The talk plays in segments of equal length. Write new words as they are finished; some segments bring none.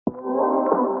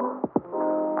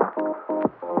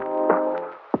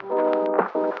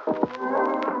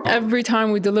Every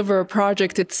time we deliver a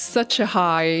project, it's such a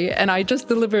high. And I just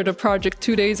delivered a project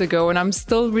 2 days ago, and I'm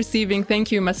still receiving thank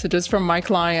you messages from my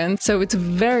clients. So it's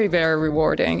very, very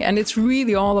rewarding. And it's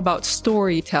really all about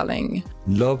storytelling.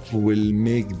 Love will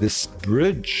make this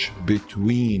bridge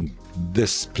between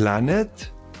this planet,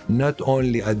 not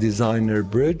only a designer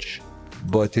bridge,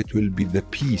 but it will be the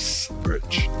peace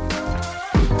bridge.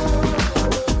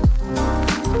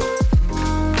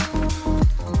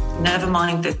 Never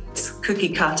mind this cookie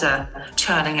cutter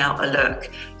churning out a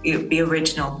look. You be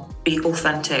original, be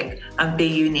authentic, and be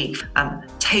unique.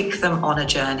 Take them on a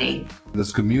journey.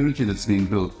 This community that's being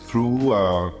built through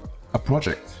a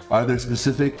project. Are there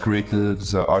specific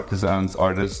creatives, artisans,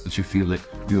 artists that you feel like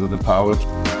you're empowered?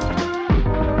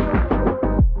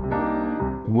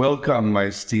 Welcome, my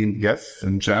esteemed guests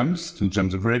and gems, to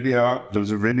Gems of Arabia. Gems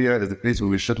of Arabia is a place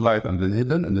where we shed light on the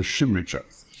hidden and the shimmering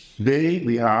gems. Today,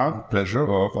 we have the pleasure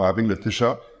of having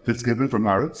Letitia Fitzgibbon from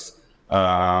Arabs,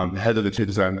 head of the interior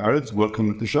design Arabs.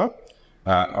 Welcome, Letitia.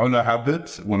 Ola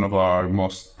Habit, one of our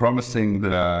most promising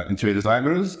interior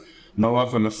designers.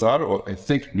 Nawaf Al-Nassar, or I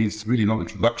think needs really no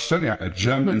introduction. A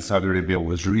gem in Saudi Arabia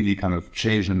was really kind of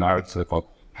changed the narrative of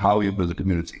how you build a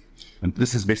community. And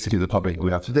this is basically the topic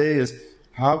we have today is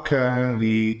how can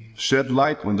we shed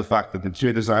light on the fact that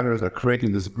interior designers are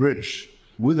creating this bridge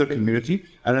with their community,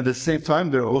 and at the same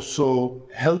time, they're also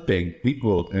helping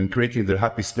people in creating their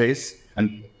happy space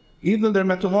and even their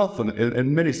mental health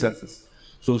in many senses.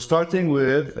 So starting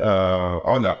with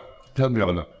Ola, tell me,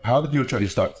 Ola, how did your journey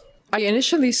start? I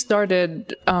initially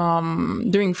started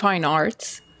doing fine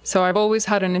arts. So I've always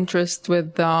had an interest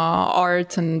with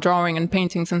art and drawing and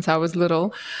painting since I was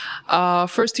little.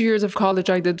 First 2 years of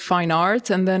college, I did fine art,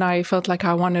 and then I felt like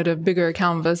I wanted a bigger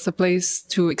canvas, a place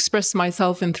to express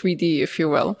myself in 3D, if you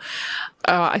will.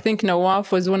 I think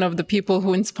Nawaf was one of the people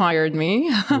who inspired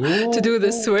me to do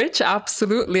this switch.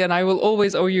 Absolutely. And I will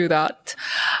always owe you that.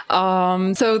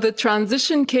 So the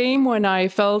transition came when I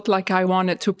felt like I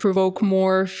wanted to provoke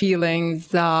more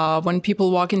feelings when people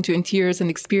walk into interiors and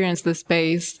experience the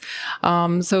space.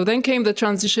 So then came the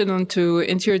transition into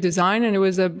interior design, and it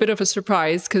was a bit of a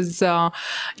surprise because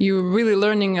you're really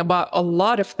learning about a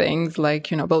lot of things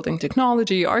like, building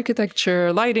technology,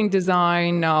 architecture, lighting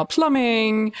design,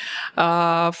 plumbing,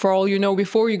 for all you know,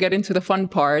 before you get into the fun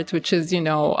part, which is,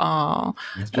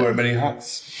 wear many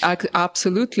hats.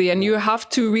 Absolutely. And you have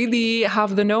to really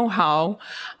have the know-how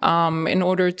in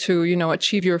order to,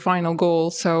 achieve your final goal.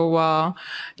 So,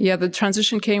 the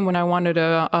transition came when I wanted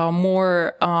a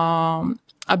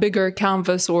bigger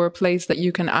canvas or a place that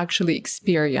you can actually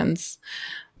experience.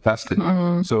 Fantastic.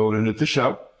 Mm-hmm. So,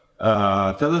 Letitia,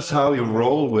 tell us how your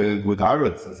role with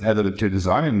Arabs as head of interior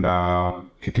design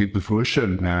came to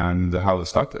fruition and how it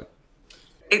started.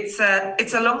 It's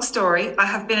a long story. I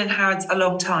have been in Harrods a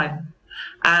long time.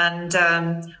 And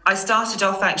I started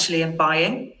off actually in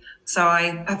buying. So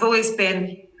I have always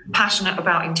been passionate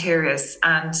about interiors.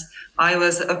 And I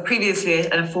was previously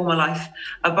in a former life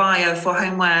a buyer for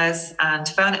homewares and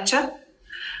furniture.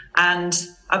 And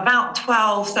about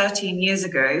 12, 13 years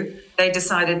ago, they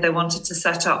decided they wanted to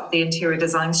set up the interior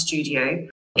design studio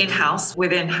in-house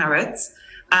within Harrods.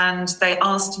 And they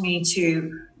asked me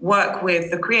to work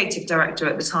with the creative director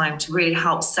at the time to really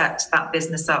help set that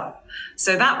business up.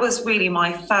 So that was really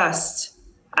my first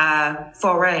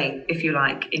foray, if you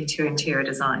like, into interior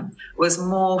design, was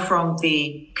more from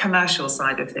the commercial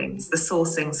side of things, the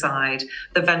sourcing side,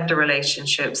 the vendor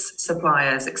relationships,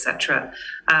 suppliers, etc.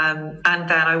 And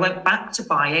then I went back to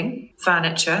buying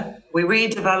furniture. We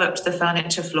redeveloped the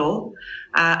furniture floor,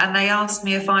 and they asked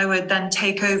me if I would then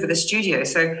take over the studio.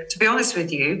 So to be honest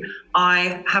with you,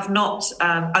 I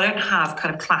don't have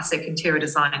kind of classic interior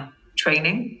design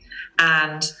training,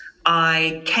 and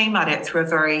I came at it through a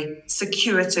very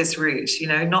circuitous route,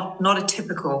 not a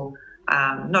typical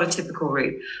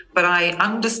route, but I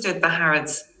understood the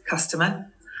Harrods customer,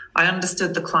 I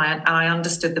understood the client, and I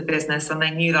understood the business, and they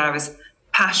knew that I was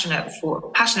passionate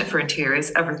for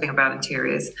interiors, everything about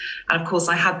interiors. And of course,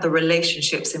 I had the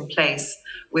relationships in place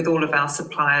with all of our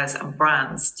suppliers and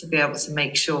brands to be able to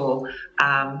make sure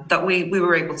that we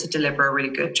were able to deliver a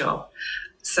really good job.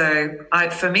 So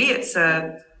for me,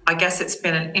 I guess it's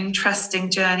been an interesting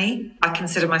journey. I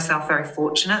consider myself very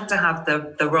fortunate to have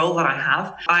the role that I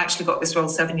have. I actually got this role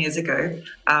 7 years ago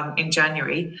in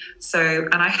January.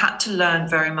 And I had to learn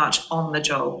very much on the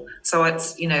job. So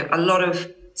it's, a lot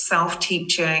of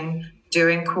self-teaching,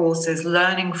 doing courses,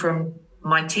 learning from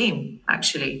my team,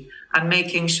 actually, and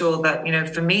making sure that,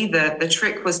 for me, the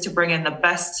trick was to bring in the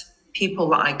best people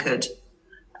that I could,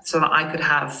 so that I could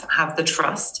have the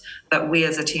trust that we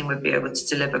as a team would be able to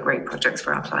deliver great projects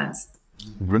for our clients.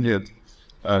 Brilliant.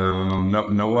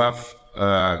 Nawaf,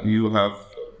 you have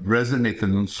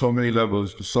resonated on so many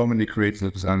levels to so many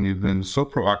creatives, and you've been so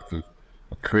proactive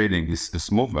creating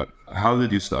this movement. How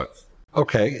did you start?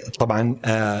 Okay,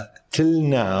 طبعا till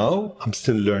now I'm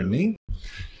still learning.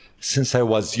 Since I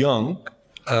was young,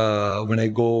 when I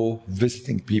go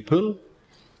visiting people,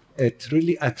 it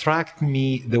really attracted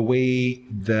me the way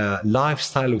the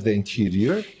lifestyle of the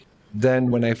interior.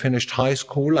 Then when I finished high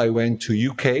school, I went to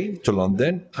UK, to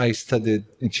London. I studied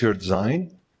interior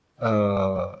design.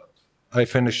 I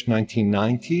finished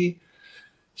 1990.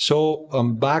 So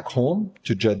I'm back home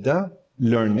to Jeddah,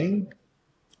 learning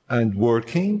and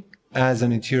working as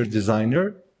an interior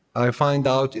designer. I find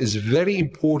out it's very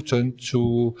important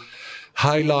to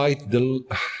highlight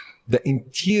the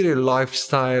interior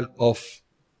lifestyle of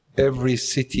every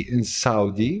city in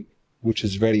Saudi, which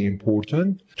is very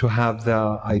important to have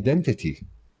the identity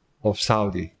of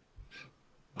Saudi.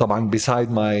 طبعا beside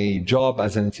my job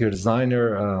as an interior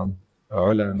designer,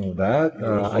 Ola know that.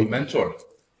 I'm a mentor.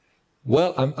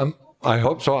 Well, I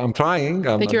hope so. I'm trying.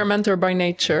 I think you're a mentor by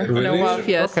nature. Really? Nawaf,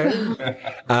 yes. Okay.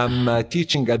 I'm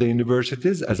teaching at the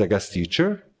universities as a guest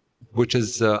teacher, which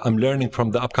is I'm learning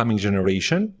from the upcoming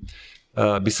generation.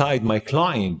 Beside my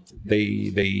client,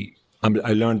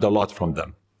 I learned a lot from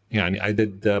them. I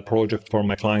did a project for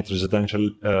my client residential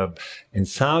in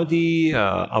Saudi,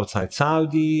 outside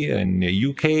Saudi, in the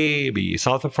UK,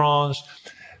 south of France.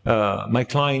 My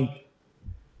client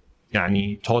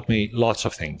taught me lots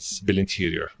of things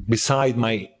بالinterior beside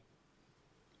my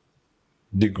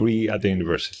degree at the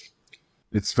university.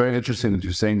 It's very interesting that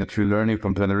you're saying that you're learning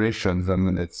from generations,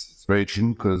 and it's very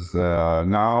true because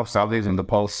now Saudi is in the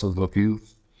pulse of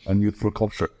youth and youthful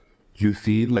culture. Do you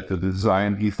feel like the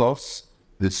design ethos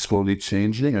is slowly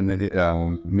changing and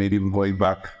maybe going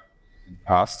back in the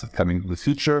past, coming to the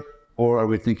future, or are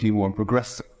we thinking more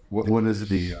progressive? What is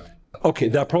the... Okay,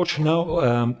 the approach now,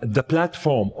 the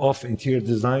platform of interior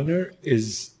designer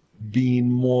is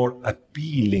being more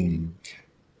appealing.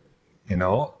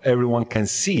 Everyone can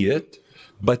see it,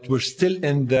 but we're still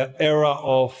in the era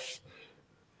of,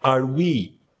 are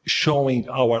we showing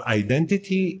our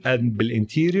identity and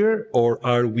بالinterior, or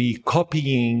are we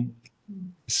copying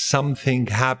something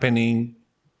happening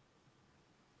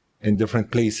in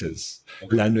different places?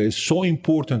 And it's so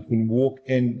important when we walk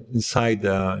inside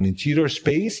an interior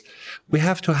space, we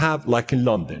have to have, like in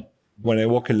London. When I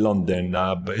walk in London,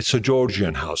 it's a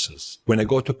Georgian houses. When I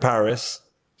go to Paris,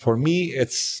 for me,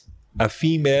 it's a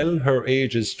female, her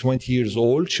age is 20 years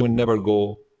old. She will never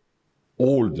go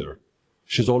older.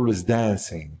 She's always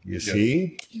dancing, you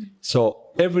see? So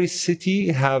every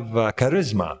city have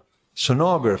charisma,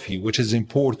 sonography, which is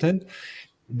important.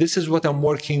 This is what I'm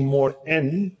working more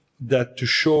in, that to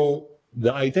show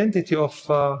the identity of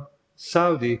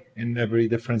Saudi in every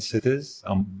different cities.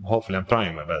 Hopefully I'm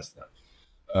trying my best.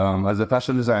 As a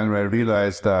fashion designer, I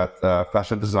realized that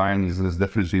fashion design is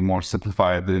definitely more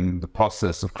simplified in the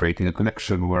process of creating a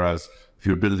connection, whereas if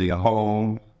you're building a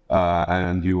home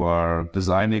and you are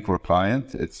designing for a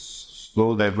client, it's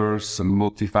so diverse and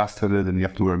multifaceted and you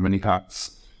have to wear many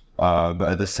hats. But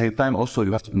at the same time, also,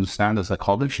 you have to understand the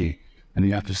psychology and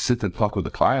you have to sit and talk with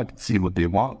the client and see what they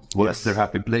want. What's their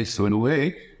happy place? So in a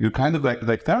way, you're kind of like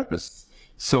therapists.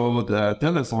 So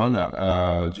tell us,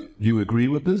 Rana, do you agree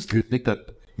with this? Do you think that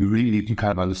you really need to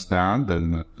kind of understand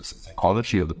the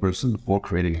psychology of the person before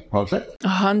creating a project?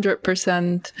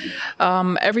 100%.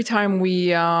 Every time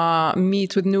we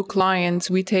meet with new clients,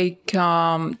 we take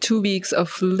 2 weeks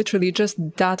of literally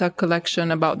just data collection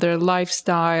about their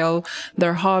lifestyle,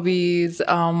 their hobbies,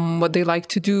 what they like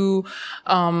to do,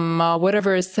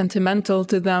 whatever is sentimental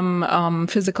to them,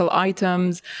 physical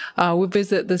items. We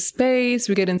visit the space,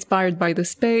 we get inspired by the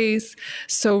space.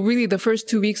 So really the first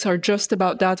 2 weeks are just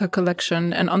about data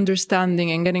collection and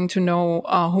understanding and getting to know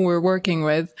who we're working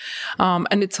with.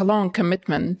 And it's a long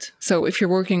commitment. So if you're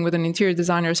working with an interior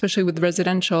designer, especially with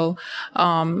residential,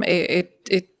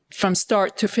 it from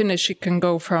start to finish, it can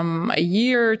go from a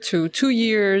year to 2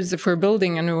 years if we're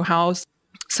building a new house.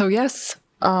 So yes.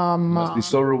 It must be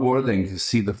so rewarding to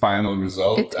see the final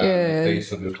result and the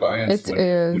face of your clients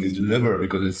when you deliver,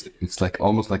 because it's like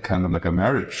almost like kind of like a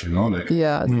marriage,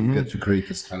 you get to create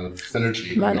this kind of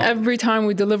synergy. Man, every time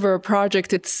we deliver a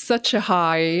project, it's such a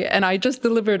high. And I just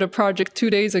delivered a project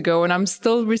 2 days ago and I'm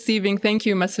still receiving thank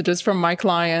you messages from my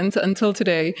clients until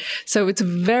today. So it's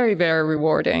very, very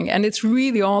rewarding. And it's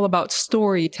really all about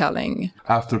storytelling.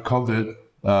 After COVID,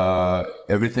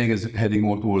 everything is heading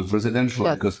more towards residential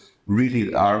because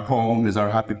really our home is our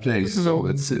happy place. So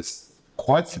it's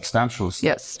quite substantial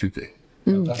today.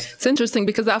 It's interesting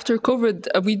because after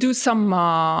COVID, we do some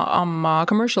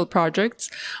commercial projects,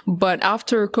 but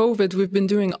after COVID, we've been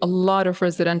doing a lot of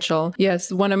residential.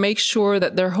 Yes, want to make sure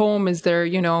that their home is their,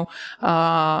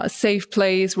 a safe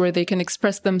place where they can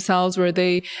express themselves,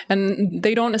 and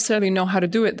they don't necessarily know how to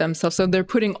do it themselves. So they're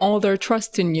putting all their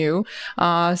trust in you.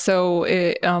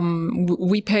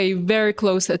 We pay very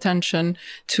close attention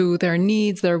to their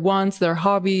needs, their wants, their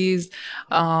hobbies,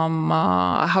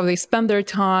 how they spend their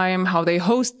time, how they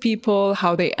host people,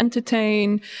 how they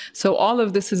entertain. So all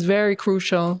of this is very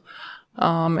crucial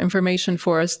information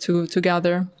for us to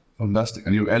gather. Fantastic.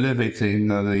 And you're elevating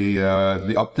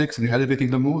the optics, and you're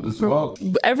elevating the mood as well.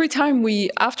 Every time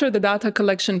after the data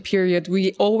collection period,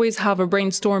 we always have a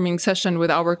brainstorming session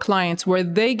with our clients where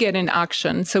they get in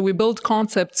action. So we build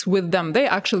concepts with them. They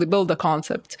actually build a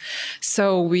concept.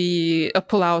 So we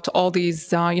pull out all these,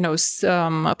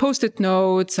 Post-it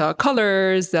notes,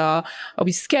 colors,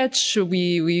 we sketch,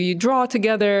 we draw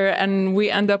together, and we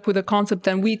end up with a concept,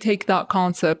 and we take that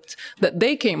concept that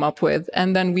they came up with,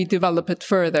 and then we develop it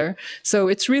further. So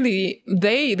it's really,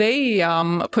 they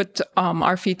put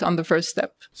our feet on the first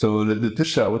step. So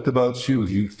Letitia, what about you?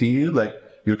 Do you feel like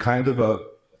you're kind of a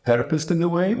therapist in a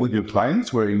way with your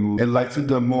clients, where you enlighten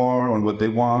them more on what they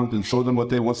want and show them what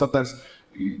they want? Sometimes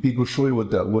people show you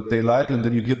what they like, and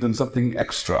then you give them something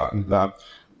extra.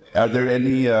 Are there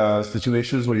any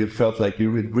situations where you felt like it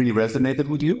really resonated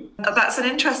with you? That's an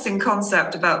interesting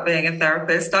concept about being a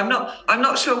therapist. I'm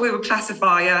not sure we would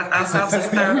classify ourselves as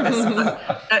therapists. But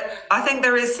I think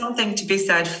there is something to be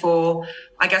said for,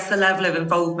 I guess, the level of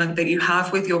involvement that you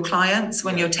have with your clients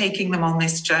when you're taking them on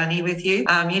this journey with you.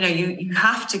 You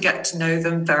have to get to know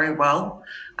them very well.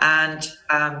 And,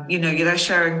 they're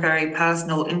sharing very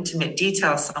personal, intimate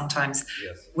details sometimes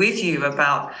with you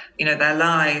about, their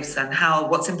lives and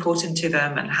what's important to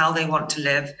them and how they want to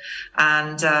live.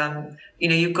 And,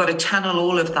 you've got to channel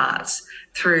all of that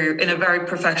through in a very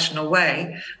professional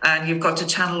way. And you've got to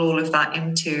channel all of that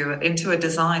into a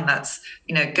design that's,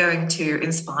 going to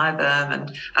inspire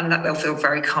them and that they'll feel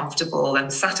very comfortable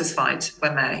and satisfied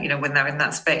when they're in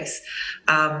that space.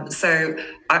 So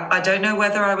I don't know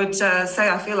whether I would say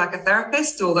I feel like a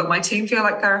therapist or that my team feel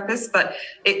like therapists, but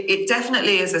it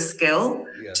definitely is a skill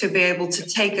to be able to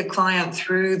take a client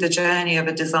through the journey of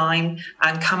a design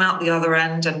and come out the other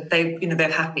end and they're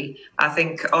happy. I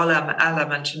think Ala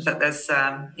mentioned that there's,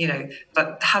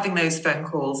 but having those phone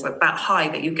calls, like that high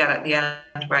that you get at the end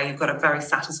where you've got a very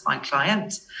satisfied client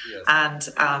and,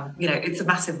 it's a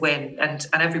massive win and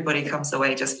everybody comes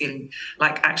away just feeling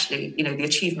like actually, the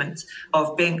achievement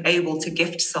of being able to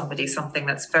gift somebody something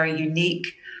that's very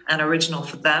unique and original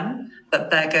for them that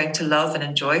they're going to love and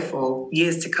enjoy for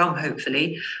years to come,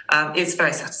 hopefully, is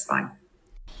very satisfying.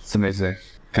 It's amazing.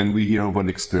 Can we hear one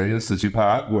experience that you've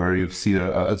had where you've seen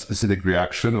a specific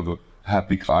reaction of a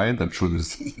happy client? I'm sure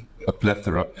there's a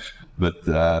plethora, but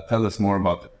tell us more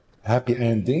about it. Happy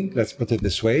ending, let's put it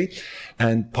this way.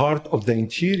 And part of the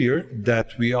interior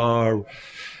that we are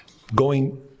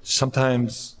going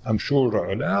sometimes, I'm sure,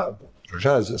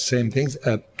 Rajaz, same things,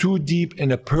 too deep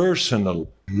in a personal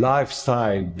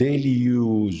lifestyle, daily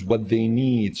use, what they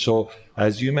need. So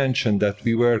as you mentioned that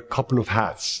we wear a couple of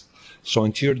hats. So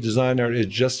interior designer is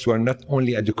just, we're not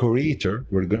only a decorator,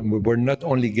 we're not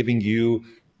only giving you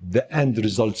the end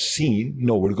result scene.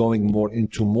 No, we're going more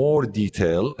into more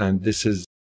detail. And this is,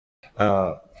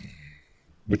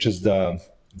 which is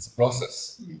it's a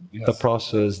process. Yes. The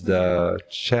process, the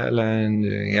challenge,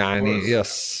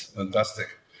 yes. Fantastic.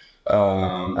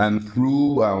 And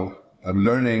through I'm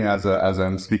learning as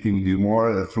I'm speaking with you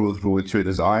more through interior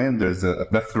design, there's a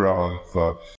plethora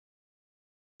of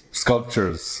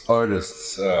sculptures,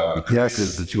 artists,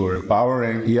 creators that you are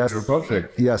empowering your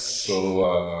project. Yes.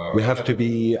 So we have to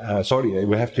be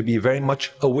we have to be very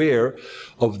much aware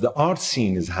of the art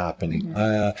scene is happening,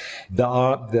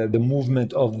 the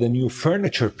movement of the new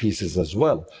furniture pieces as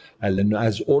well. And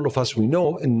as all of us we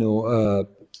know,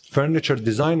 furniture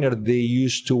designer, they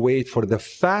used to wait for the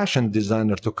fashion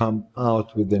designer to come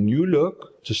out with a new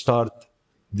look to start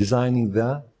designing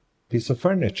the piece of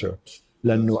furniture.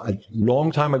 A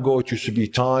long time ago, it used to be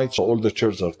tight, so all the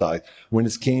chairs are tight. When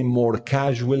it came more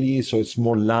casually, so it's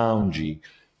more loungy.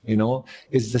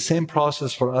 It's the same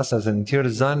process for us as an interior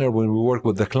designer when we work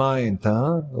with the client.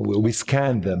 We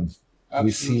scan them. Absolutely.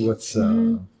 We see what's...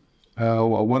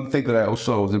 one thing that I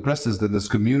also was impressed is that this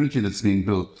community that's being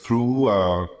built through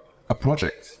a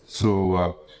project.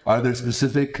 So are there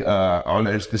specific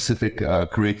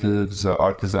creatives,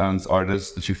 artisans,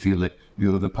 artists that you feel like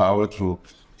you have the power through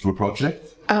a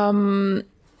project?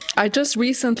 I just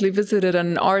recently visited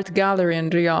an art gallery in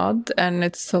Riyadh, and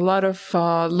it's a lot of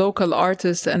local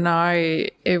artists. And I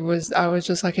was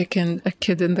just like a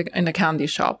kid in a candy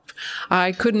shop.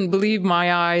 I couldn't believe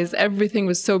my eyes. Everything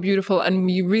was so beautiful, and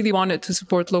we really wanted to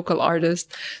support local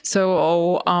artists.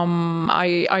 So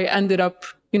I ended up,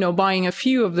 buying a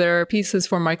few of their pieces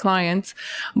for my clients.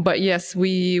 But yes,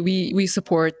 we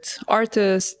support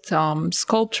artists,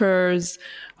 sculptors,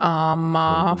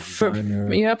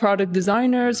 product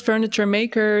designers, furniture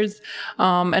makers,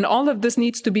 and all of this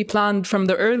needs to be planned from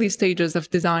the early stages of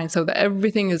design, so that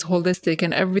everything is holistic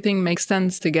and everything makes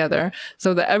sense together,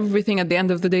 so that everything at the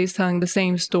end of the day is telling the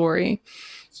same story.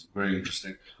 It's very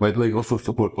interesting. By the way, you also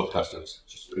support podcasters.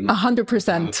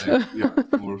 100%. Yeah,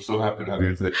 we're so happy to have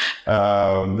you today.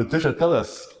 Letitia, tell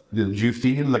us, did you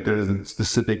feel like there is a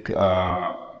specific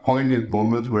poignant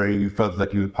moment where you felt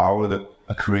like you empowered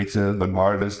a creative, an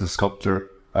artist, a sculptor,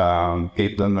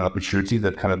 gave them an opportunity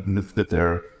that kind of lifted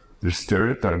their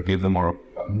spirit or gave them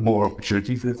more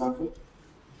opportunity, for example?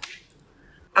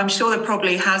 I'm sure that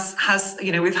probably has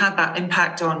we've had that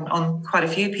impact on quite a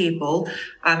few people,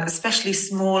 especially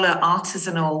smaller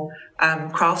artisanal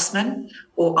craftsmen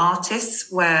or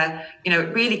artists, where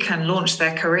it really can launch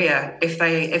their career if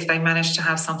they manage to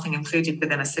have something included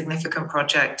within a significant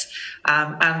project,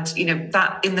 and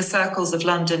that in the circles of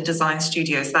London design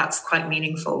studios, that's quite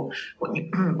meaningful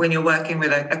when you're working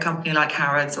with a company like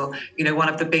Harrods or one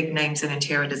of the big names in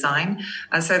interior design,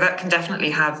 and so that can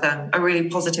definitely have a really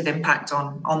positive impact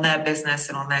on their business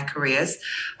and on their careers.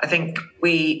 I think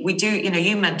we do,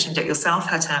 you mentioned it yourself,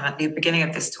 Hatem, at the beginning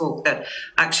of this talk, that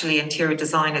actually interior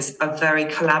design is a very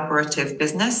collaborative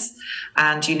business,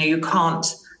 and you can't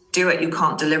do it, you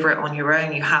can't deliver it on your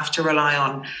own. You have to rely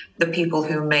on the people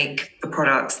who make the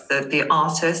products, the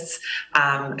artists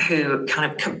who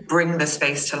kind of bring the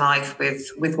space to life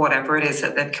with whatever it is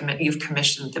that you've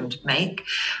commissioned them to make.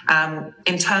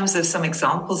 In terms of some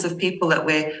examples of people that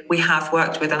we have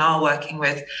worked with and are working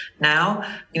with now,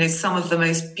 some of the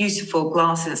most beautiful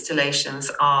glass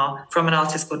installations are from an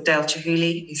artist called Dale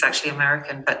Chihuly. He's actually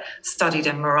American, but studied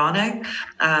in Murano,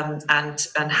 and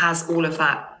has all of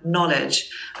that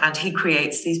knowledge, and he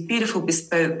creates these beautiful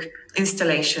bespoke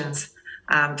installations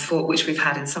for which we've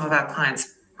had in some of our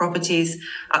clients' properties.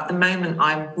 At the moment,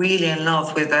 I'm really in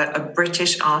love with a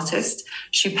British artist.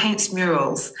 She paints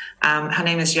murals. Her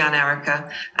name is Jan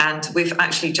Erica, and we've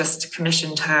actually just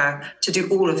commissioned her to do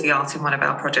all of the art in one of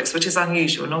our projects, which is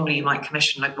unusual. Normally you might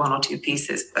commission like one or two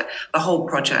pieces, but the whole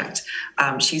project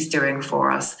she's doing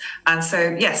for us. And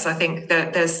so, yes, I think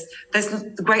that there's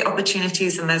great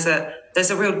opportunities, and there's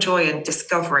a real joy in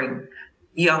discovering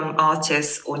young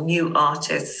artists or new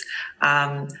artists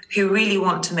who really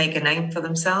want to make a name for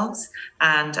themselves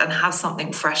and have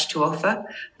something fresh to offer.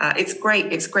 It's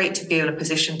great to be in a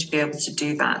position to be able to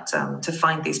do that, to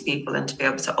find these people and to be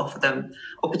able to offer them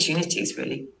opportunities,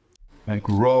 really. Like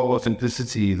raw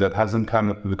authenticity that hasn't kind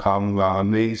of become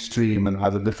mainstream and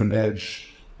has a different edge.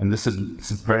 And this is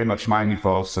very much my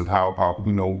ethos of how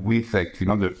we think.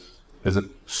 There's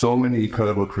so many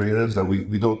incredible creators that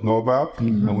we don't know about,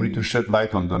 and we need to shed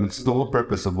light on them. It's the whole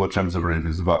purpose of what Gems of Rain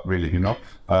is about, really,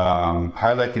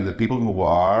 highlighting the people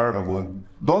who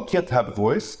don't yet have a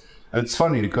voice. And it's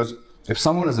funny because if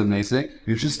someone is amazing,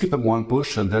 you just give them one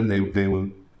push and then they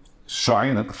will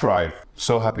shine and thrive.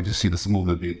 So happy to see this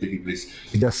movement taking place.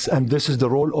 Yes, and this is the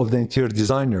role of the interior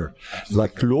designer.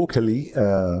 Like locally,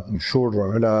 I'm sure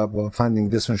Ula finding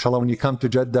this, inshallah, when you come to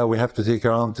Jeddah, we have to take you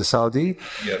around to Saudi.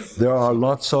 Yes. There are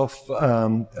lots of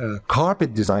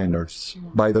carpet designers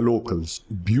by the locals,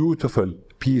 beautiful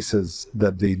pieces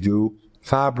that they do,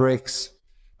 fabrics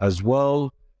as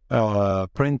well,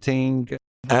 printing.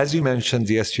 As you mentioned,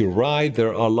 yes, you're right,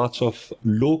 there are lots of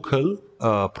local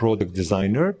product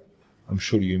designer. I'm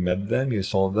sure you met them, you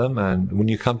saw them, and when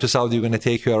you come to Saudi, we're going to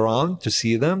take you around to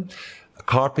see them. A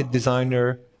carpet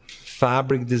designer,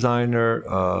 fabric designer,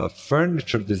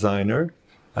 furniture designer,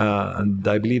 and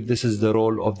I believe this is the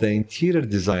role of the interior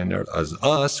designer. As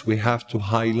us, we have to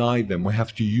highlight them, we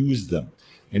have to use them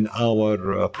in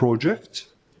our project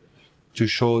to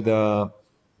show the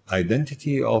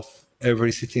identity of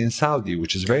every city in Saudi,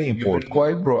 which is very important. You're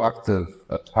quite proactive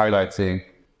at highlighting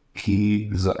key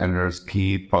designers,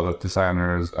 key product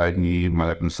designers.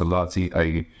 Malak Salati,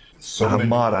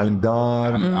 Ammar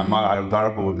Al-Dar. Ammar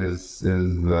Al-Dar is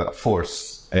a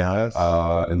force in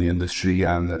the industry,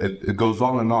 and it goes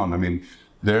on and on. I mean,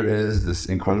 there is this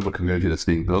incredible community that's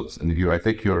being built, and I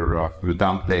think you're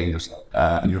downplaying yourself,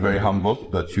 and you're very humble,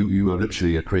 but you are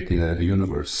literally creating a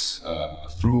universe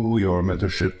through your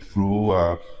mentorship,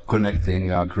 through connecting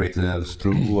creatives,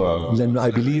 through.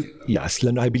 I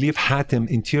believe Hatem,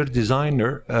 interior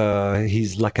designer,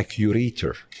 he's like a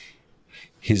curator.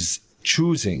 He's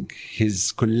choosing,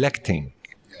 he's collecting,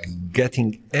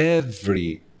 getting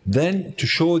then to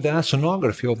show the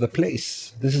sonography of the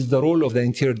place. This is the role of the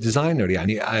interior designer.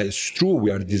 It's true, we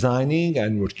are designing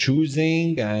and we're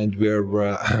choosing and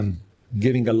we're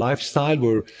giving a lifestyle.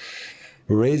 We're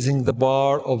raising the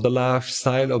bar of the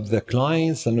lifestyle of the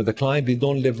clients, and the client, they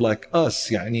don't live like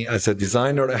us. As a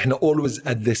designer, احنا always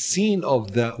at the scene of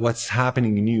what's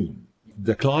happening new.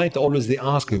 The client always, they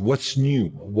ask what's new.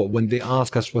 When they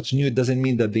ask us what's new, it doesn't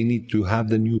mean that they need to have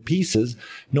the new pieces.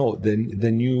 No, the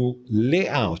new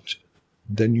layout,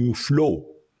 the new flow.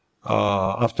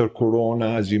 After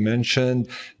Corona, as you mentioned,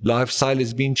 lifestyle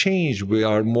is being changed. We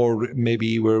are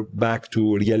we're back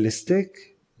to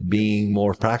realistic, being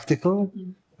more practical.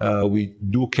 We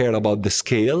do care about the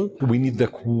scale. We need the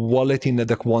quality, not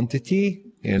the quantity.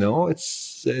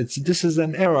 This is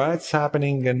an era. It's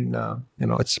happening, and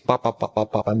it's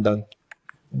pop, and done.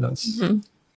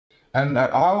 And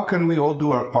how can we all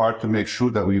do our part to make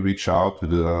sure that we reach out to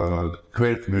the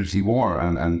creative community more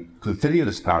and continue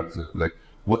this path? Like,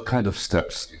 what kind of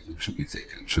steps should be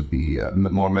taken? Should be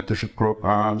more mentorship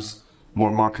programs,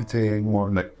 more marketing, more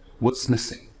like what's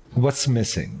missing? What's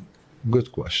missing?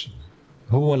 Good question.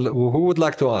 Who would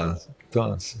like to answer?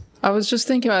 I was just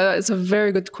thinking about that. It's a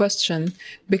very good question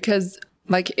because,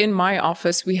 like, in my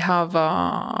office, we have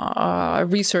a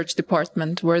research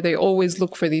department where they always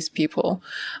look for these people.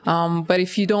 But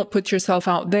if you don't put yourself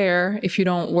out there, if you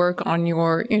don't work on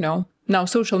your, now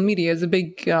social media is a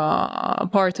big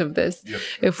part of this. Yep.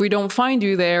 If we don't find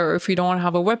you there, or if we don't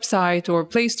have a website or a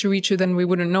place to reach you, then we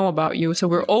wouldn't know about you. So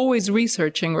we're always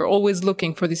researching, we're always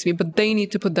looking for these people, but they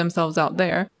need to put themselves out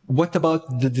there. What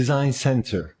about the design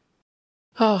center?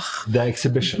 The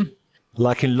exhibition,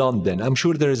 like in London. I'm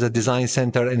sure there is a design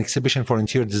center, an exhibition for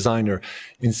interior designer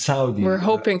in Saudi. We're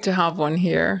hoping to have one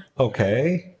here.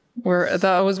 Okay.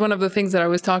 That was one of the things that I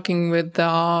was talking with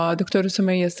Dr.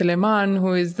 Sumaya Suleiman,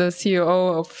 who is the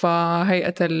CEO of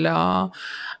هيئة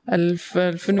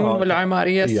الفنون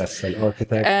والعمارية. Yes, an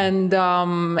architect. And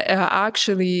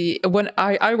actually, when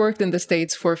I worked in the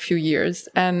States for a few years,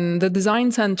 and the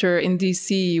design center in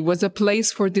DC was a place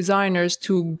for designers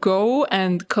to go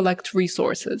and collect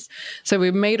resources. So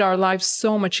we made our lives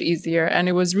so much easier, and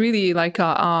it was really like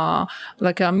a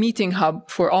meeting hub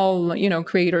for all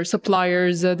creators,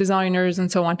 suppliers, designers,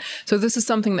 and so on. So this is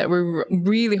something that we're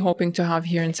really hoping to have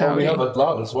here in Saudi. We have a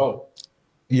lot as well.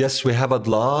 Yes, we have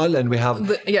Adlal, and we have...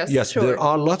 Yes, sure. There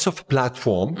are lots of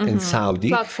platforms in Saudi.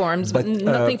 Platforms, but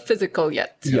nothing physical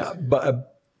yet. Yeah,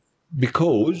 but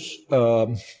because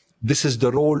this is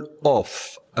the role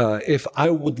of... if I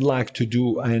would like to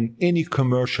do any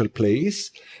commercial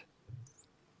place,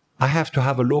 I have to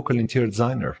have a local interior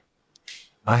designer.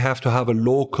 I have to have a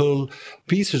local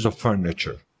pieces of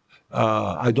furniture.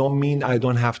 I don't mean I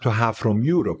don't have to have from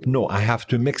Europe. No, I have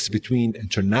to mix between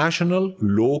international,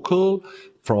 local,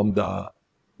 from the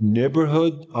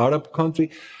neighborhood, Arab country.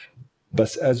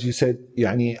 But as you said,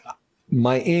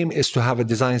 my aim is to have a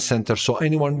design center. So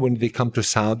anyone, when they come to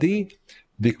Saudi,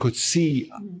 they could see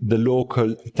the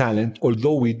local talent.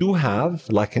 Although we do have,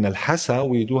 like in Al-Hassa,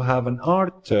 we do have an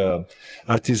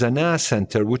artisanal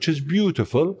center, which is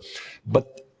beautiful.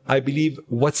 But I believe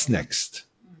what's next?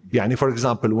 For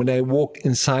example, when I walk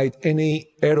inside any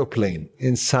aeroplane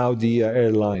in Saudi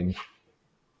airline,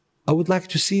 I would like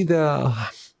to see the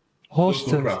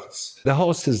hostess,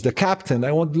 the captain.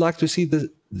 I would like to see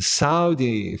the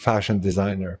Saudi fashion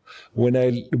designer. When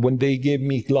they give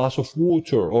me a glass of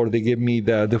water or they give me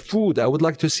the food, I would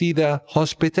like to see the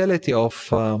hospitality of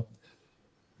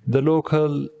the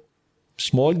local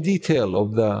small detail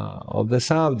of the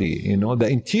Saudi. The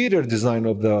interior design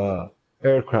of the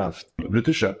aircraft.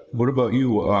 Letitia, what about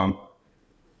you?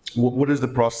 What is the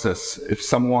process if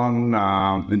someone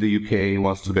in the UK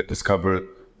wants to get discovered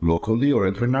locally or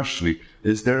internationally?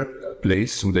 Is there a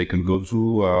place where they can go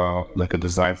to, like a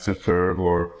design center,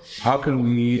 or how can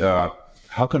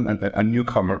a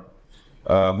newcomer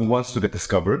who wants to get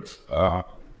discovered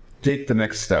take the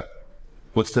next step?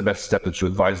 What's the best step that you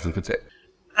advise them to take?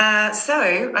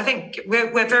 So I think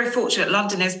we're very fortunate.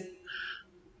 London is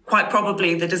quite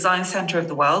probably the design center of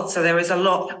the world. So there is a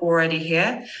lot already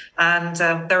here. And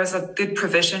there is a good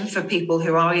provision for people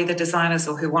who are either designers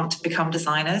or who want to become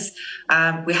designers.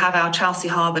 We have our Chelsea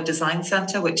Harbour Design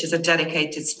Centre, which is a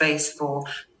dedicated space for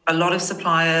a lot of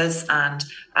suppliers and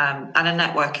a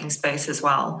networking space as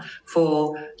well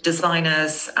for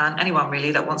designers and anyone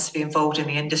really that wants to be involved in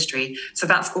the industry. So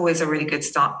that's always a really good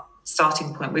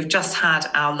starting point. We've just had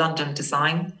our London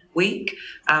Design Week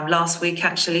last week,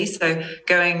 actually. So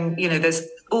going, there's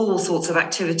all sorts of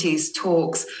activities,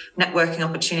 talks, networking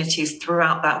opportunities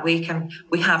throughout that week. And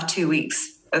we have 2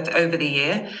 weeks over the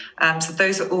year. So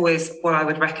those are always what I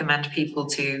would recommend people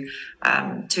to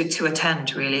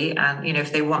attend, really. And,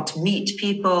 if they want to meet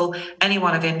people,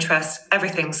 anyone of interest,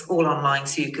 everything's all online.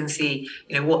 So you can see,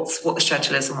 what the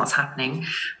schedule is and what's happening.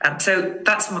 So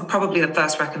that's probably the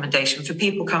first recommendation for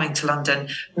people coming to London.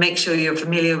 Make sure you're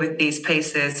familiar with these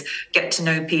places, get to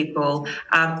know people.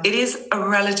 It is a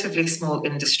relatively small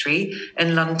industry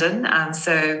in London. And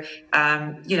so,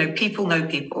 people know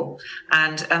people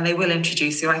and they will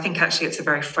introduce you. I think actually it's a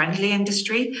very friendly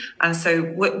industry. And so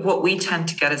what we tend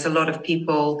to get is a lot of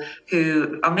people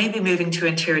who are maybe moving to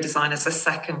interior design as a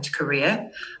second career,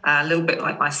 a little bit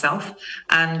like myself.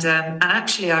 And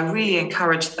actually I really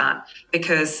encourage that,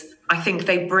 because I think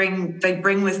they bring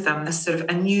with them this sort of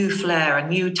a new flair, a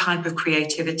new type of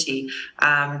creativity,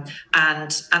 and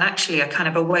actually a kind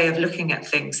of a way of looking at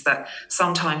things that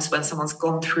sometimes when someone's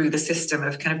gone through the system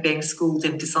of kind of being schooled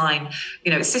in design,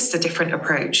 it's just a different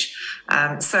approach.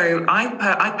 So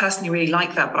I personally really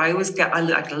like that, but I always get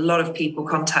like a lot of people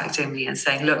contacting me and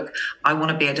saying, look, I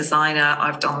want to be a designer.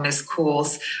 I've done this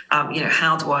course.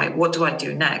 What do I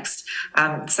do next?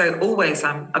 So always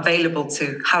I'm available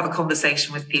to have a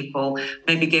conversation with people,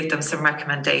 maybe give them some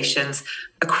recommendations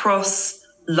across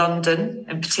London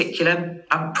in particular,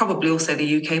 probably also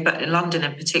the UK, but in London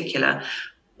in particular.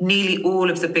 Nearly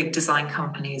all of the big design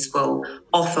companies will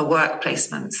offer work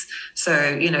placements. So,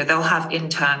 they'll have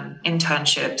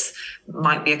internships. It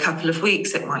might be a couple of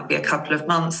weeks, it might be a couple of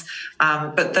months,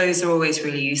 but those are always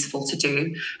really useful to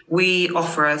do. We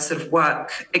offer a sort of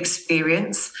work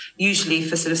experience, usually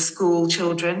for sort of school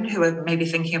children who are maybe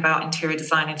thinking about interior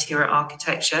design, interior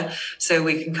architecture. So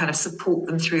we can kind of support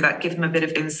them through that, give them a bit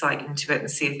of insight into it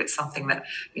and see if it's something that,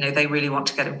 they really want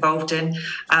to get involved in.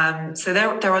 So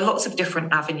there are lots of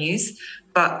different avenues.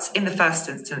 But in the first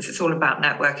instance, it's all about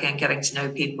networking and getting to know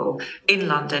people in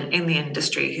London, in the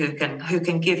industry, who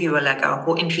can give you a leg up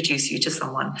or introduce you to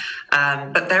someone.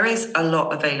 But there is a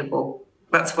lot available.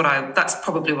 That's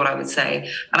probably what I would say.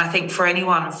 And I think for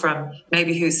anyone from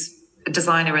maybe who's a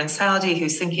designer in Saudi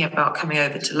who's thinking about coming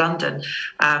over to London,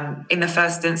 in the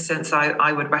first instance,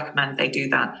 I would recommend they do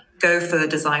that. Go for the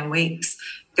design weeks.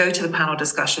 Go to the panel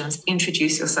discussions,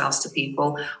 introduce yourselves to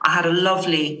people. I had a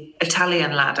lovely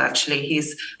Italian lad, actually.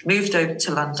 He's moved over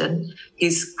to London.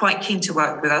 He's quite keen to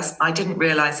work with us. I didn't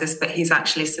realise this, but he's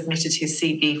actually submitted his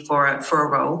CV for a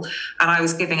role. And I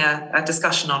was giving a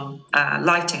discussion on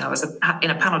lighting. I was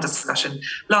in a panel discussion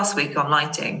last week on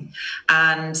lighting.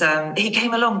 And he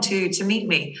came along to meet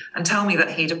me and tell me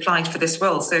that he'd applied for this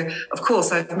role. So, of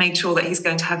course, I've made sure that he's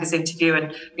going to have his interview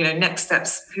and, next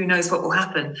steps, who knows what will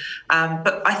happen.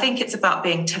 But I think it's about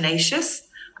being tenacious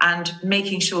and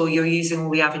making sure you're using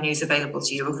all the avenues available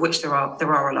to you, of which there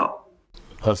are a lot.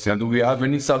 Hassan, do we have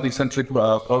any Saudi-centric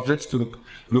projects to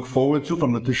look forward to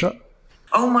from Letitia?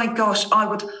 Oh my gosh,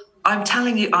 I'm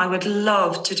telling you, I would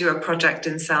love to do a project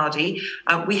in Saudi.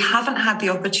 We haven't had the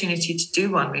opportunity to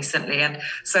do one recently, and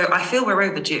so I feel we're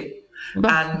overdue.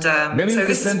 And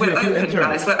so we're open,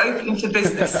 guys. We're open to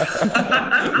business.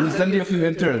 We'll send you a few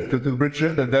interns to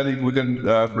Bridget, and then we can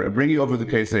bring you over the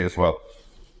KSA as well.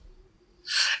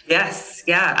 Yes,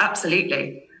 yeah,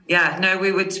 absolutely. Yeah, no,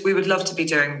 we would love to be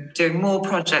doing more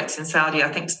projects in Saudi. I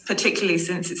think particularly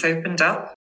since it's opened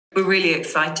up, we're really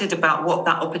excited about what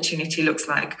that opportunity looks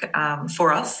like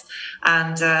for us.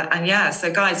 And yeah,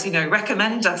 so guys,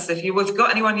 recommend us if you've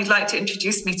got anyone you'd like to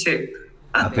introduce me to.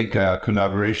 I think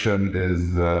collaboration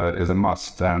is a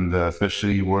must, and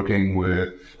especially working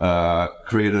with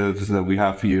creatives that we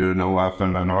have here, Nawaf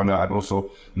and Arna, and also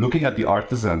looking at the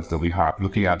artisans that we have,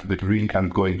 looking at the green kind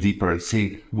of going deeper and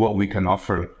seeing what we can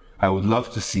offer. I would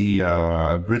love to see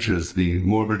more bridges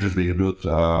being built.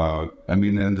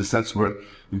 In the sense where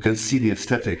you can see the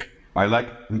aesthetic. I like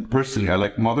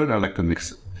modern. I like to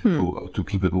mix it to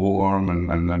keep it warm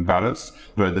and balanced.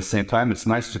 But at the same time, it's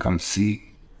nice to kind of see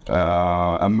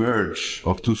a merge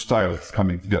of two styles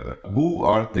coming together. Who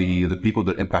are the people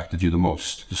that impacted you the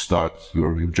most to start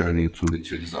your journey through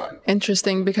interior design?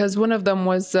 Interesting, because one of them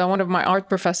was one of my art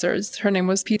professors. Her name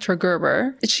was Peter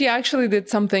Gerber. She actually did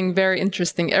something very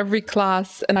interesting. Every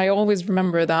class, and I always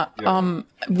remember that,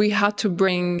 we had to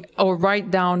bring or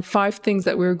write down 5 things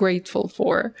that we were grateful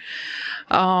for.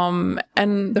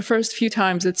 And the first few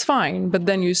times it's fine, but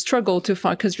then you struggle to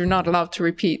find, because you're not allowed to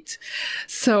repeat.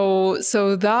 So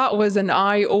that was an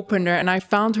eye opener, and I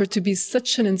found her to be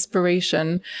such an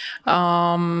inspiration.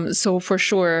 So for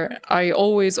sure, I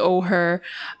always owe her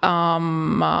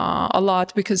a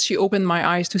lot, because she opened my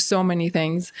eyes to so many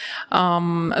things.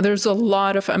 There's a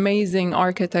lot of amazing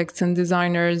architects and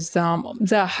designers.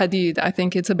 Zaha Hadid, I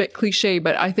think it's a bit cliche,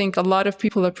 but I think a lot of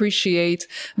people appreciate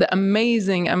the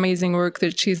amazing work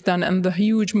that she's done and the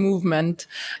huge movement.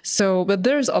 So, but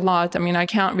there's a lot. I mean, I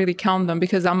can't really count them,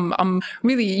 because I'm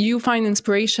really, you find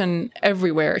inspiration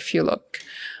everywhere if you look.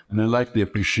 And I like the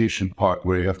appreciation part,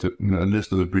 where you have to, a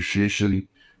list of appreciation.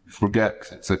 Forget.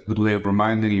 It's a good way of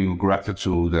reminding you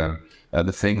gratitude and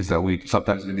the things that we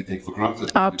sometimes maybe take for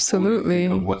granted. Absolutely.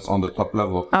 What's on the top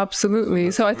level.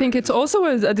 Absolutely. So I think it's also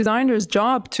a designer's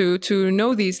job to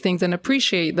know these things and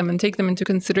appreciate them and take them into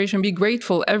consideration. Be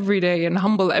grateful every day and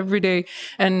humble every day,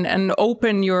 and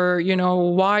open your,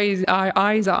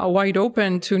 eyes wide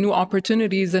open to new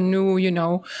opportunities and new,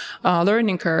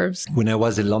 learning curves. When I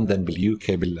was in London, UK,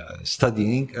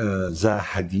 studying, Zaha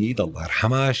Hadid, Allah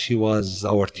yarhamha, she was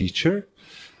our teacher.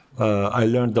 I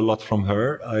learned a lot from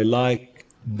her. I like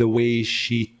the way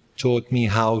she taught me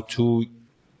how to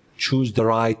choose the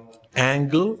right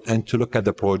angle and to look at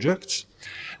the projects.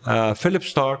 Philip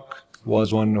Stark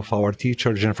was one of our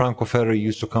teachers. Gianfranco Ferri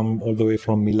used to come all the way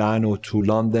from Milano to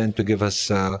London to give us...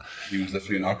 He was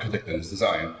definitely an architect in his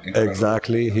design.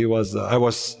 Exactly. He was... I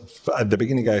was... At the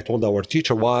beginning, I told our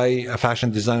teacher, why a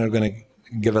fashion designer going to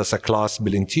give us a class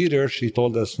build interior? She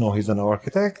told us, no, he's an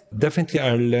architect. Definitely,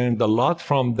 I learned a lot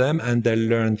from them, and I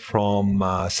learned from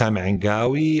Sami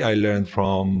Angawi, I learned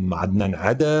from Adnan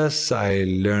Adas, I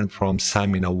learned from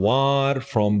Sami Nawar,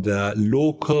 from the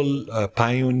local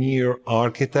pioneer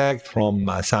architect, from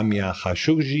Samia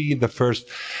Khashoggi, the first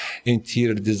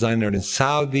interior designer in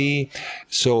Saudi.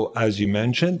 So, as you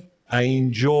mentioned, I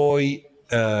enjoy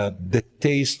the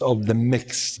taste of the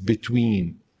mix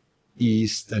between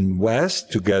East and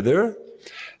West together,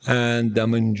 and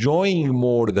I'm enjoying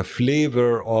more the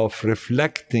flavor of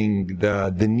reflecting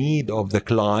the need of the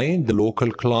client, the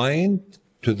local client,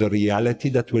 to the reality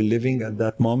that we're living at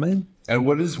that moment. And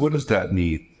what is that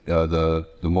need, the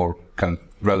more kind of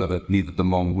relevant need at the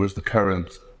moment? Where's the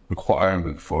current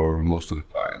requirement for most of the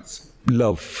clients?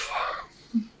 Love.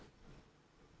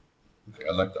 Okay,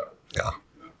 I like that. Yeah.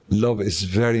 Love is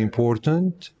very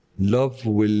important. Love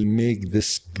will make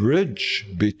this bridge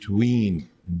between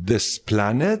this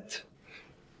planet,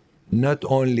 not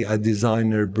only a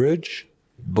designer bridge,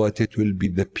 but it will be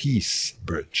the peace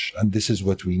bridge. And this is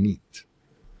what we need.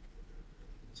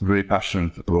 It's a very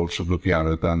passionate approach of looking at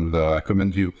it, and I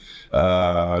commend you.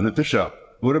 Natasha,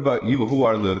 what about you? Who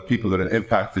are the people that have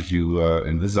impacted you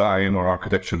in design or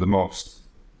architecture the most?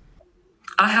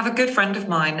 I have a good friend of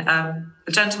mine,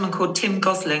 a gentleman called Tim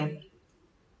Gosling.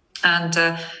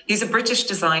 And he's a British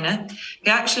designer. He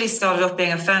actually started off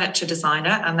being a furniture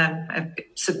designer and then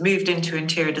moved into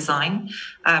interior design.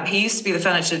 He used to be the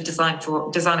furniture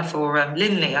designer for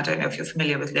Linley. I don't know if you're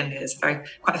familiar with Linley. It's quite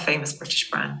a famous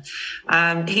British brand.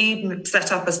 He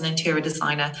set up as an interior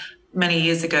designer many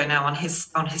years ago now on his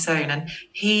own, and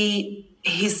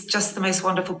he's just the most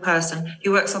wonderful person. He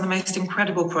works on the most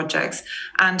incredible projects,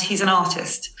 and he's an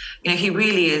artist. He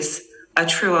really is a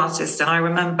true artist. And I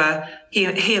remember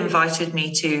he invited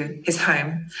me to his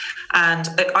home, and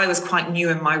I was quite new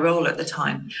in my role at the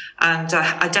time. And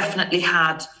I definitely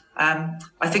had, I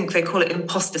think they call it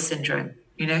imposter syndrome,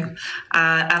 and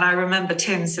I remember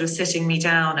Tim sort of sitting me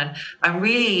down and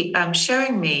really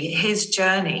showing me his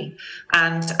journey.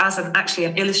 And as actually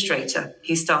an illustrator,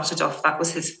 he started off, that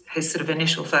was his sort of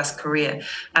initial first career,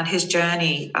 and his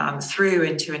journey through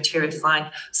into interior design,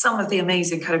 some of the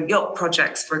amazing kind of yacht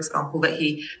projects, for example, that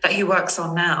he works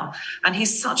on now. And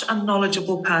he's such a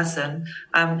knowledgeable person.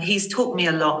 He's taught me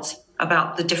a lot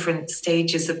about the different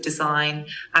stages of design,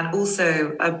 and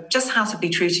also just how to be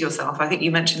true to yourself. I think you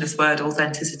mentioned this word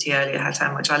authenticity earlier,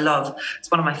 Hatem, which I love.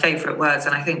 It's one of my favorite words.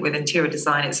 And I think with interior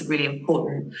design, it's a really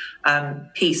important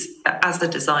piece. As the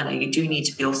designer, you do need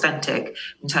to be authentic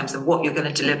in terms of what you're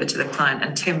going to deliver to the client.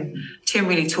 And Tim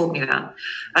really taught me that.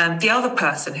 The other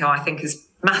person who I think is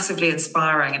massively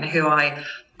inspiring and who I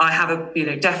have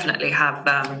definitely have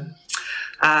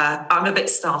I'm a bit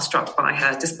starstruck by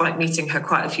her, despite meeting her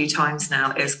quite a few times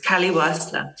now, is Kelly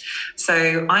Worsler.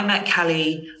 So I met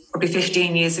Kelly probably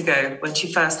 15 years ago when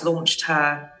she first launched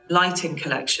her lighting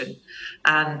collection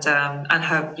and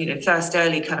her first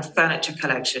early kind of furniture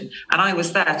collection. And I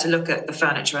was there to look at the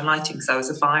furniture and lighting because I was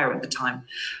a buyer at the time.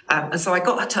 And so I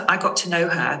got to know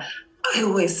her. I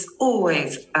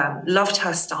always loved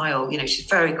her style. She's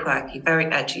very quirky, very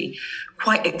edgy,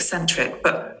 quite eccentric,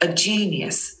 but a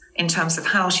genius in terms of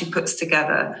how she puts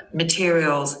together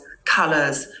materials,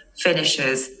 colors,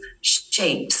 finishes,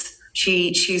 shapes.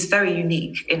 She's very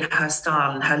unique in her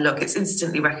style and her look. It's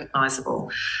instantly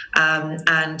recognizable.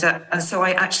 And so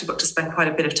I actually got to spend quite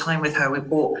a bit of time with her. We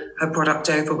brought her product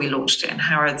over, we launched it in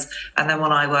Harrods. And then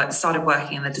when I started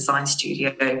working in the design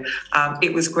studio,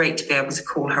 it was great to be able to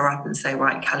call her up and say,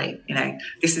 right, Kelly,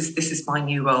 this is my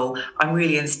new role. I'm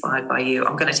really inspired by you.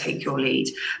 I'm going to take your lead.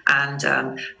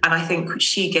 And I think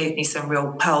she gave me some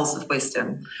real pearls of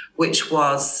wisdom, which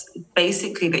was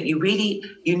basically that you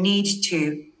need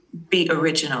to be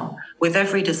original with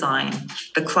every design.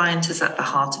 The client is at the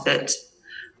heart of it,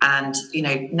 and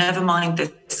never mind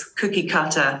this cookie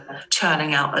cutter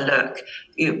churning out a look.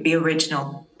 Be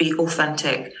original, be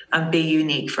authentic, and be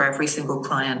unique for every single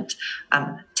client.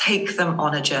 Take them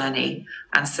on a journey,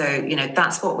 and so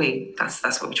that's what we try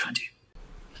and do.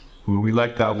 We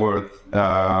like that word.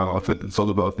 It's all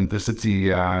about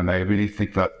authenticity, and I really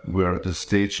think that we're at the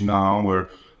stage now where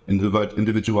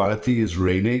individuality is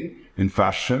reigning in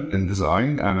fashion and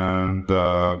design, and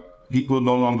people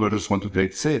no longer just want to play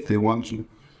it safe. They want to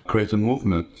create a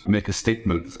movement, make a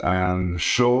statement, and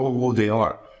show who they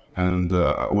are. And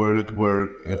we're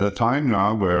at a time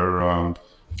now where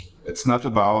it's not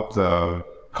about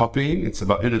copying; it's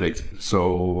about innovating.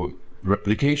 So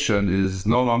replication is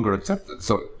no longer accepted.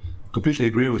 So completely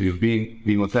agree with you.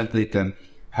 Being authentic and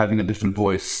having a different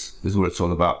voice is what it's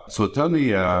all about. So tell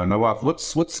me, Nawaf,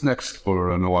 what's next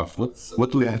for Nawaf?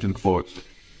 What do we have to look forward to?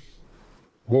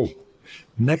 Whoa.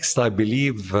 Next, I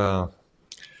believe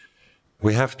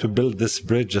we have to build this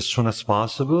bridge as soon as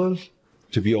possible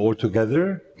to be all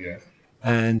together,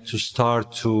 and to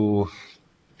start to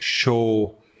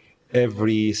show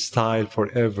every style for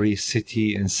every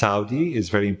city in Saudi is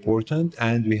very important.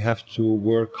 And we have to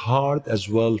work hard as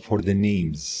well for the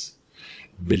names,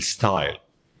 build style.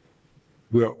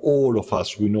 Where all of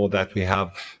us, we know that we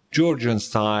have Georgian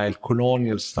style,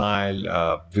 colonial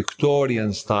style,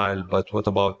 Victorian style, but what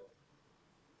about,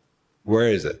 where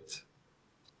is it?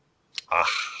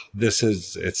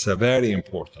 It's a very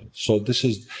important. So this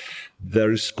is the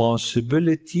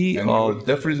responsibility and of... you're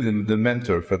definitely the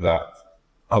mentor for that.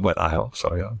 But I hope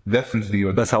so, yeah. Definitely.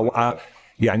 بس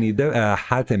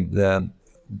حاتم, the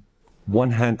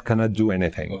one hand cannot do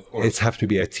anything. It has to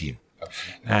be a team.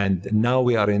 And now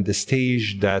we are in the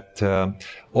stage that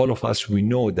all of us, we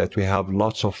know that we have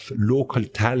lots of local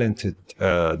talented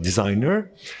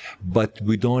designer, but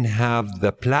we don't have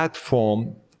the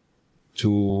platform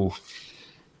to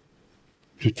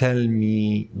tell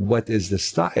me what is the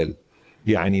style.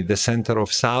 The center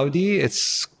of Saudi,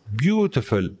 it's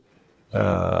beautiful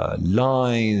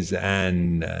lines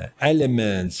and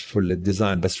elements for the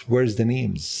design, but where's the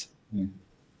names?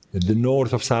 The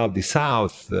north of Saudi,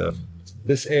 south,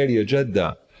 this area,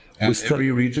 Jeddah. And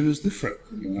every region is different,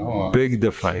 Big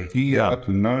difference. Yes.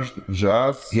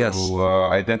 So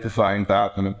identifying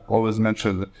that, and I've always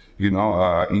mentioned,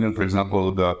 even for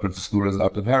example, the Princess Noura's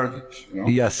Art of Heritage.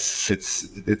 Yes.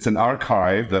 It's an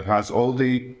archive that has all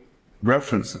the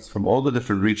references from all the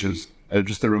different regions.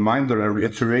 Just a reminder, a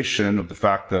reiteration of the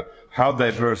fact that how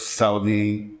diverse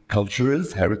Saudi culture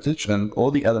is, heritage, and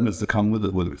all the elements that come with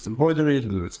it, whether it's embroidery,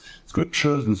 whether it's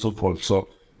scriptures, and so forth. So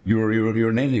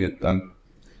you're nailing it. And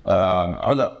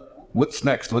Ala, what's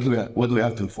next? What do we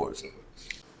have to enforce?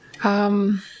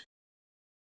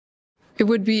 It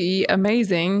would be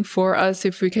amazing for us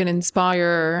if we can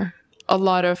inspire a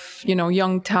lot of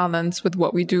young talents with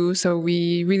what we do. So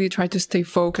we really try to stay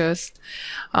focused.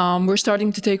 We're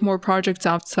starting to take more projects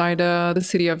outside the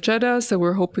city of Jeddah. So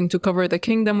we're hoping to cover the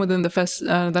kingdom within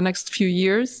the next few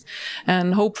years,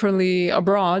 and hopefully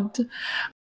abroad.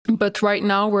 But right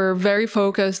now we're very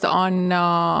focused on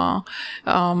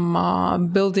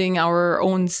building our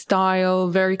own style,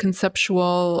 very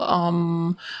conceptual. I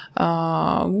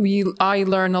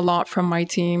learn a lot from my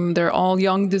team. They're all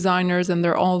young designers and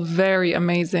they're all very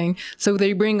amazing. So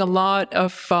they bring a lot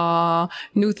of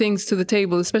new things to the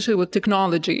table, especially with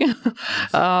technology.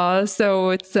 So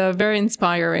it's very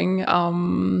inspiring.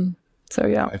 So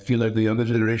yeah, I feel like the younger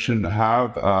generation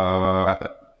have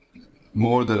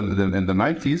more than in the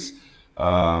 90s,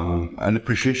 an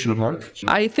appreciation of art?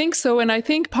 I think so. And I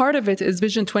think part of it is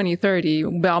Vision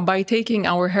 2030, by taking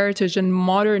our heritage and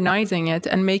modernizing it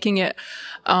and making it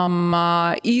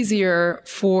easier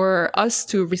for us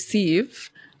to receive.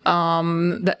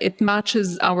 That it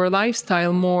matches our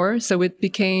lifestyle more. So it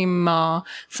became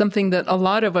something that a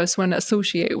lot of us want to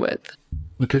associate with.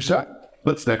 Tisha,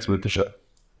 what's next with Tisha?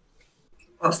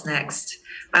 What's next?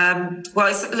 Well,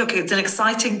 it's an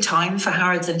exciting time for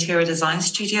Harrods Interior Design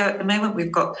Studio at the moment.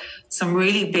 We've got some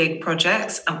really big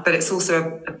projects, but it's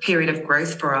also a period of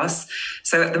growth for us.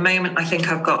 So at the moment, I think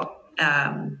I've got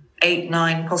 8,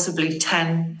 9, possibly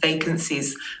 10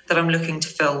 vacancies that I'm looking to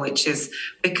fill, which is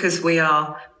because we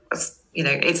are,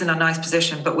 it's in a nice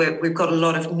position, but we've got a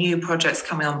lot of new projects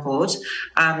coming on board.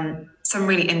 Some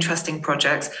really interesting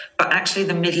projects, but actually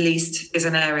the Middle East is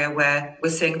an area where we're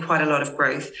seeing quite a lot of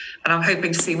growth, and I'm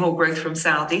hoping to see more growth from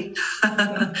Saudi.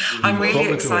 I'm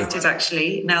really excited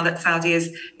actually now that Saudi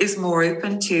is more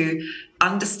open to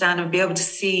understand and be able to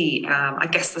see, I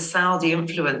guess, the Saudi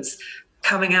influence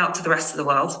coming out to the rest of the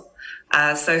world.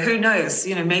 So who knows?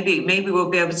 Maybe we'll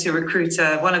be able to recruit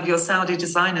one of your Saudi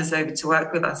designers over to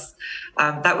work with us.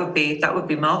 That would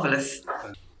be marvelous.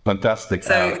 Fantastic.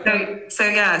 So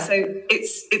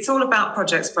it's all about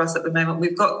projects for us at the moment.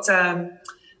 We've got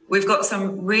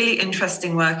some really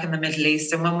interesting work in the Middle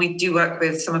East, and when we do work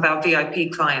with some of our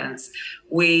VIP clients,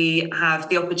 we have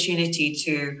the opportunity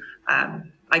to,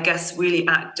 really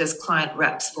act as client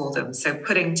reps for them. So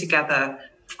putting together,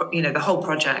 the whole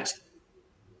project,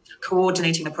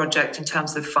 coordinating the project in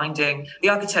terms of finding the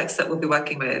architects that we'll be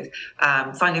working with,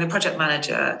 finding the project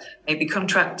manager, maybe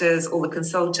contractors, all the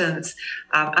consultants,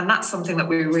 and that's something that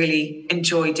we really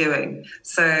enjoy doing.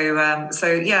 So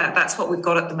that's what we've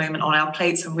got at the moment on our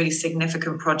plate, some really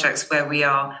significant projects where we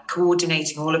are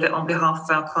coordinating all of it on behalf of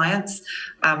our clients.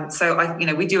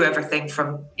 We do everything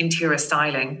from interior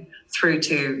styling through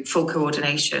to full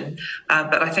coordination.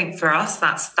 But I think for us,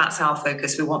 that's our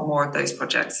focus. We want more of those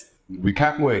projects. We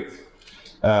can't wait.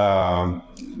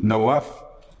 Nawaf,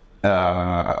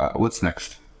 what's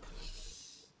next?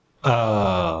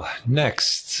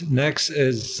 Next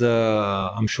is,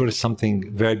 I'm sure it's something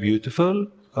very beautiful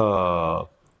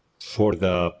for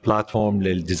the platform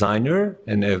lil designer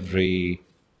in every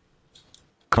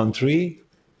country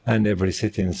and every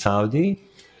city in Saudi.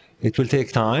 It will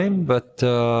take time, but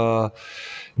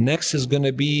next is going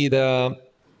to be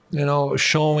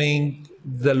showing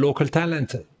the local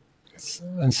talent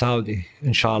in Saudi,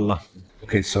 inshallah.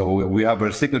 Okay, so we have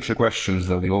our signature questions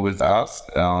that we always ask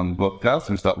on podcast.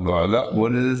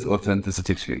 What is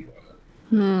authenticity to you?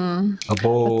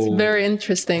 That's very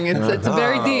interesting. It's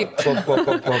very deep.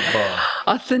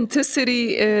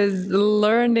 Authenticity is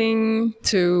learning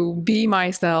to be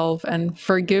myself and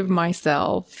forgive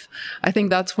myself. I think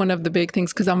that's one of the big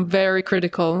things, because I'm very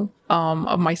critical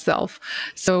of myself.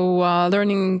 So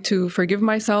learning to forgive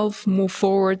myself, move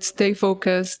forward, stay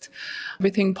focused,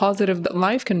 everything positive that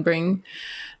life can bring.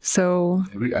 So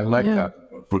I like that.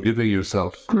 Forgiving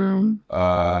yourself,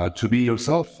 to be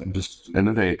yourself and just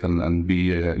innovate and be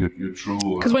your true.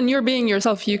 Because when you're being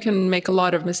yourself, you can make a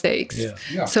lot of mistakes.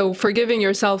 Yeah. So forgiving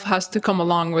yourself has to come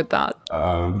along with that.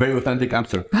 Very authentic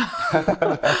answer.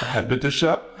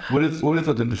 Tisha, what is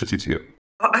authenticity to you?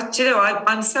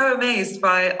 I'm so amazed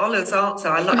by Ola's answer.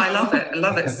 I love it. I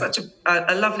love it. It's such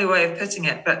a lovely way of putting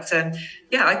it. But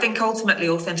I think ultimately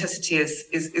authenticity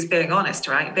is being honest,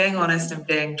 right? Being honest and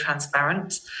being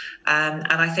transparent. And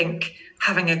I think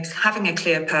having a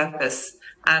clear purpose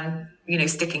and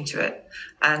sticking to it.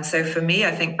 And so for me,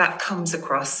 I think that comes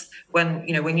across when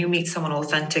you meet someone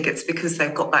authentic. It's because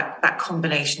they've got that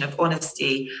combination of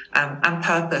honesty and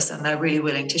purpose, and they're really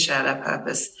willing to share their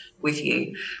purpose with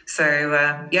you. So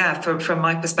from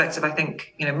my perspective, I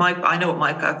think I know what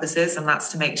my purpose is, and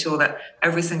that's to make sure that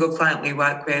every single client we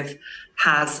work with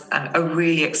has a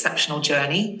really exceptional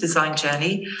design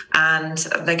journey, and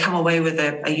they come away with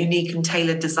a unique and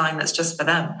tailored design that's just for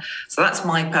them. So that's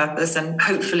my purpose, and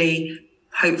hopefully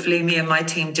me and my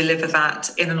team deliver that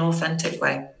in an authentic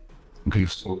way. Okay,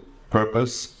 so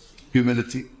purpose,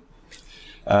 humility.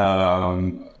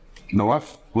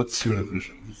 Nawaf, what's your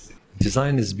definition?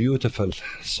 Design is beautiful,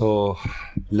 so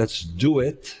let's do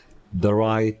it the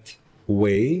right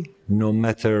way, no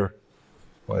matter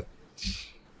what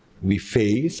we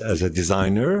face as a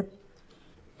designer,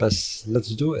 but let's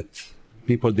do it.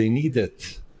 People, they need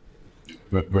it.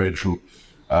 Very true.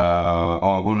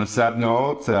 On a sad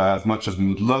note, as much as we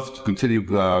would love to continue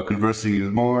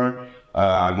conversing more,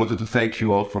 I wanted to thank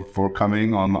you all for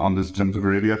coming on this Gems of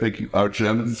Arabia. Thank you, our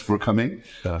Gems, for coming.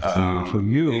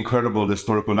 From you. Incredible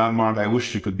historical landmark. I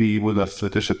wish you could be with us,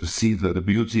 Letitia, to see the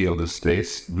beauty of this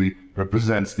space.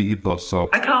 Represents the ethos of...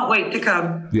 I can't wait to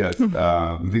come. Yes,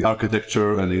 the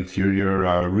architecture and the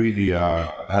interior really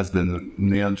has been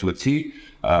nailed to a T.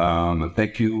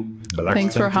 Thank you.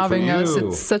 Thanks for having us.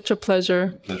 It's such a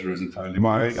pleasure. Pleasure is entirely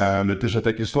mine. And Letitia,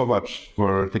 thank you so much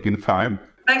for taking the time.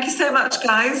 Thank you so much,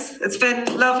 guys. It's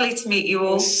been lovely to meet you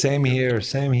all. Same here,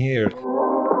 same here.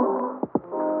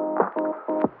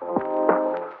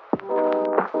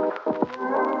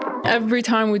 Every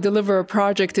time we deliver a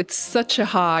project, it's such a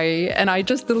high. And I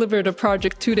just delivered a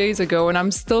project 2 days ago, and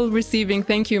I'm still receiving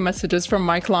thank you messages from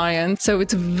my clients. So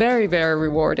it's very, very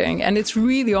rewarding. And it's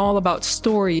really all about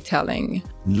storytelling.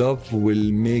 Love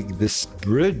will make this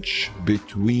bridge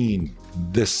between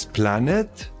this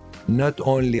planet, not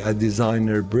only a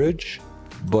designer bridge,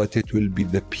 but it will be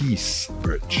the peace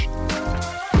bridge.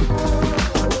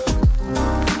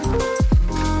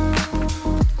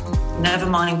 Never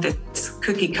mind this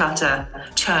cookie cutter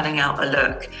churning out a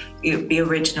look. You be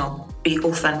original, be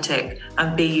authentic,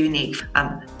 and be unique.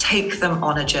 Take them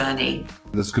on a journey.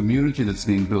 This community that's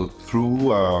being built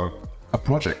through a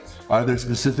project. Are there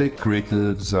specific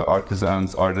creatives,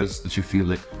 artisans, artists that you feel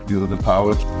like you have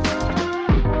empowered?